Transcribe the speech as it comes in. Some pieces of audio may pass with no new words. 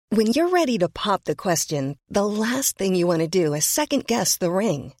When you're ready to pop the question, the last thing you want to do is second-guess the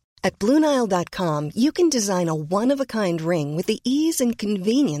ring. At BlueNile.com, you can design a one-of-a-kind ring with the ease and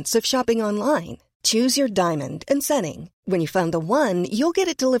convenience of shopping online. Choose your diamond and setting. When you find the one, you'll get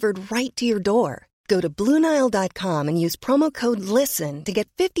it delivered right to your door. Go to BlueNile.com and use promo code LISTEN to get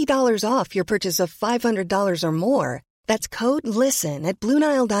 $50 off your purchase of $500 or more. That's code LISTEN at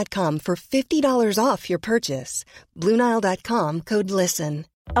BlueNile.com for $50 off your purchase. BlueNile.com, code LISTEN.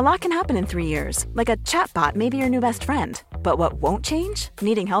 A lot can happen in 3 years, like a chatbot may be your new best friend. But what won't change?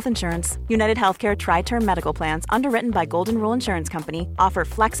 Needing health insurance. United Healthcare Tri-Term Medical Plans, underwritten by Golden Rule Insurance Company, offer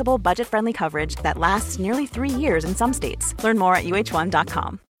flexible, budget-friendly coverage that lasts nearly 3 years in some states. Learn more at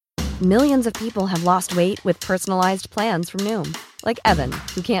uh1.com. Millions of people have lost weight with personalized plans from Noom. Like Evan,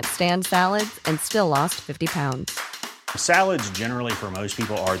 who can't stand salads and still lost 50 pounds. Salads generally for most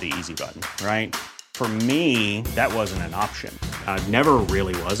people are the easy button, right? For me, that wasn't an option. I never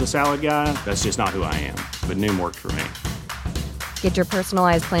really was a salad guy. That's just not who I am. But Noom worked for me. Get your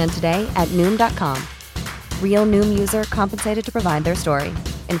personalized plan today at Noom.com. Real Noom user compensated to provide their story.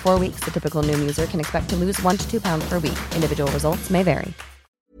 In 4 weeks, the typical Noom user can expect to lose 1 to 2 pounds per week. Individual results may vary.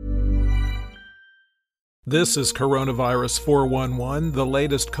 This is Coronavirus 411, the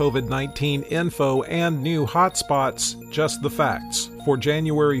latest COVID-19 info and new hotspots, just the facts, for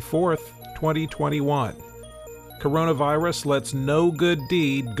January 4th, 2021. Coronavirus lets no good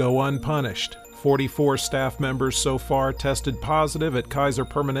deed go unpunished. 44 staff members so far tested positive at Kaiser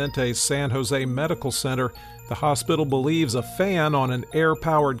Permanente's San Jose Medical Center. The hospital believes a fan on an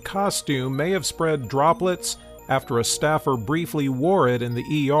air-powered costume may have spread droplets after a staffer briefly wore it in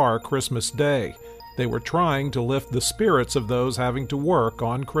the ER Christmas Day. They were trying to lift the spirits of those having to work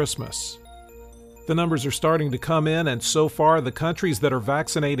on Christmas. The numbers are starting to come in, and so far the countries that are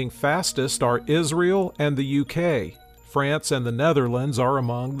vaccinating fastest are Israel and the UK. France and the Netherlands are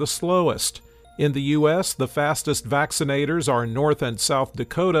among the slowest. In the U.S., the fastest vaccinators are North and South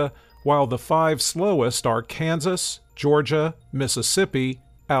Dakota, while the 5 slowest are Kansas, Georgia, Mississippi,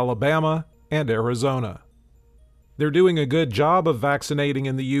 Alabama, and Arizona. They're doing a good job of vaccinating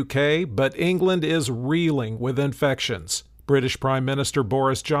in the UK, but England is reeling with infections. British Prime Minister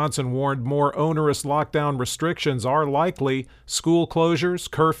Boris Johnson warned more onerous lockdown restrictions are likely. School closures,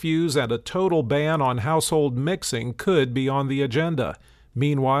 curfews, and a total ban on household mixing could be on the agenda.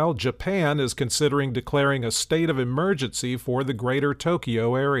 Meanwhile, Japan is considering declaring a state of emergency for the greater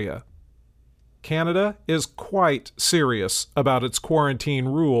Tokyo area. Canada is quite serious about its quarantine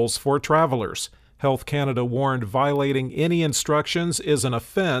rules for travelers. Health Canada warned violating any instructions is an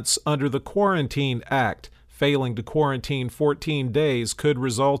offense under the Quarantine Act. Failing to quarantine 14 days could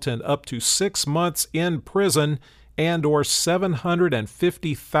result in up to 6 months in prison and or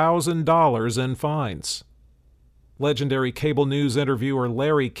 $750,000 in fines. Legendary cable news interviewer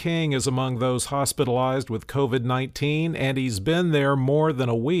Larry King is among those hospitalized with COVID-19, and he's been there more than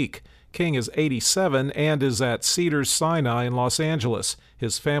a week. King is 87 and is at Cedars-Sinai in Los Angeles.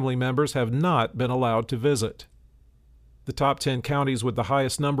 His family members have not been allowed to visit. The top 10 counties with the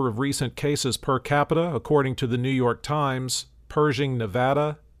highest number of recent cases per capita, according to the New York Times: Pershing,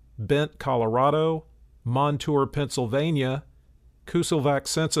 Nevada; Bent, Colorado; Montour, Pennsylvania; Kusilvac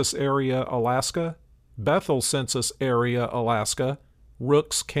Census Area, Alaska; Bethel Census Area, Alaska;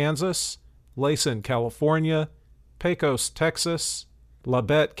 Rooks, Kansas; Layson, California; Pecos, Texas;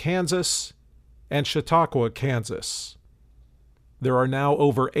 Labette, Kansas; and Chautauqua, Kansas. There are now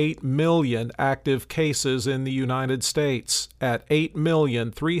over 8 million active cases in the United States, at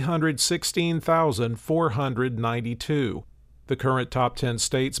 8,316,492. The current top 10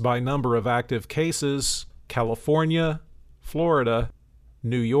 states by number of active cases: California, Florida,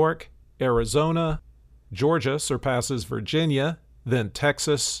 New York, Arizona. Georgia surpasses Virginia, then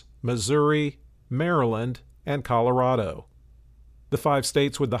Texas, Missouri, Maryland, and Colorado. The 5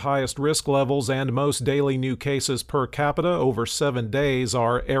 states with the highest risk levels and most daily new cases per capita over 7 days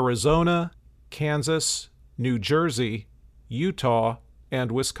are Arizona, Kansas, New Jersey, Utah, and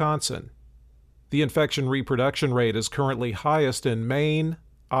Wisconsin. The infection reproduction rate is currently highest in Maine,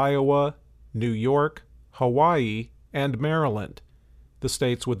 Iowa, New York, Hawaii, and Maryland. The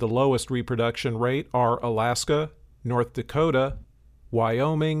states with the lowest reproduction rate are Alaska, North Dakota,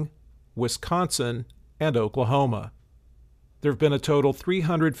 Wyoming, Wisconsin, and Oklahoma. There have been a total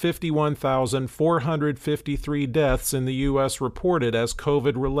 351,453 deaths in the U.S. reported as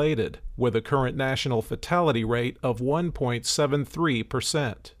COVID-related, with a current national fatality rate of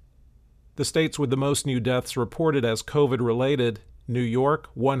 1.73%. The states with the most new deaths reported as COVID-related: New York,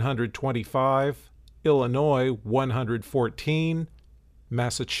 125, Illinois, 114,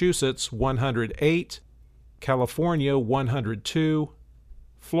 Massachusetts, 108, California, 102,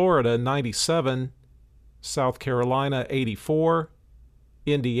 Florida 97, South Carolina 84,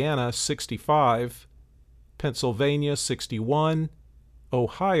 Indiana 65, Pennsylvania 61,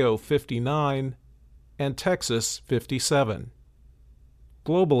 Ohio 59, and Texas 57.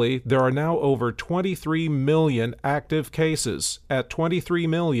 Globally, there are now over 23 million active cases at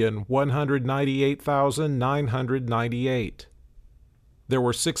 23,198,998. There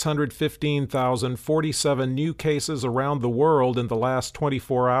were 615,047 new cases around the world in the last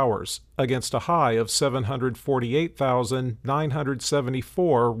 24 hours, against a high of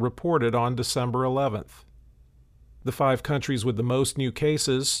 748,974 reported on December 11th. The 5 countries with the most new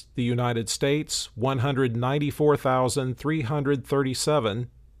cases: the United States, 194,337,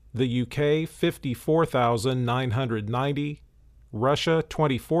 the UK, 54,990, Russia,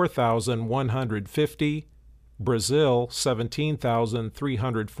 24,150, Brazil,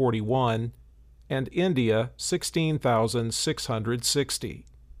 17,341, and India, 16,660.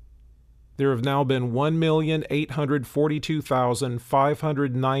 There have now been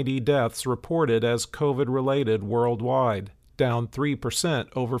 1,842,590 deaths reported as COVID-related worldwide, down 3%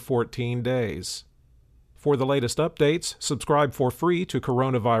 over 14 days. For the latest updates, subscribe for free to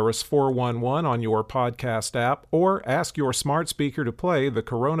Coronavirus 411 on your podcast app, or ask your smart speaker to play the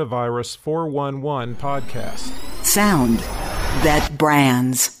Coronavirus 411 podcast. Sound that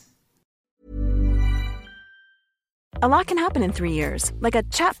brands. A lot can happen in 3 years, like a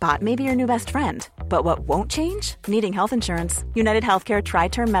chatbot may be your new best friend. But what won't change? Needing health insurance. United Healthcare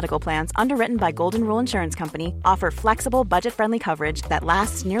Tri-Term Medical Plans, underwritten by Golden Rule Insurance Company, offer flexible, budget-friendly coverage that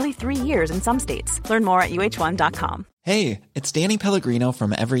lasts nearly 3 years in some states. Learn more at UH1.com. Hey, it's Danny Pellegrino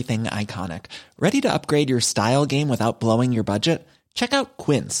from Everything Iconic. Ready to upgrade your style game without blowing your budget? Check out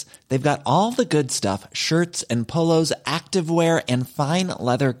Quince. They've got all the good stuff, shirts and polos, activewear, and fine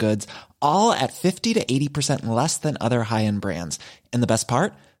leather goods, all at 50 to 80% less than other high-end brands. And the best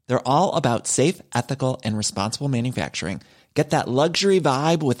part? They're all about safe, ethical, and responsible manufacturing. Get that luxury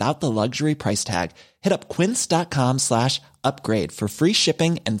vibe without the luxury price tag. Hit up quince.com/upgrade for free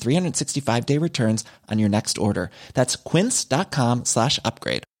shipping and 365-day returns on your next order. That's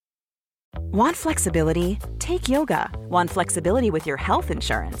quince.com/upgrade. Want flexibility? Take yoga. Want flexibility with your health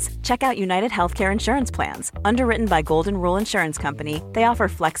insurance? Check out United Healthcare Insurance Plans. Underwritten by Golden Rule Insurance Company, they offer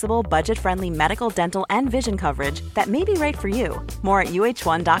flexible, budget-friendly medical, dental, and vision coverage that may be right for you. More at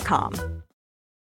UH1.com.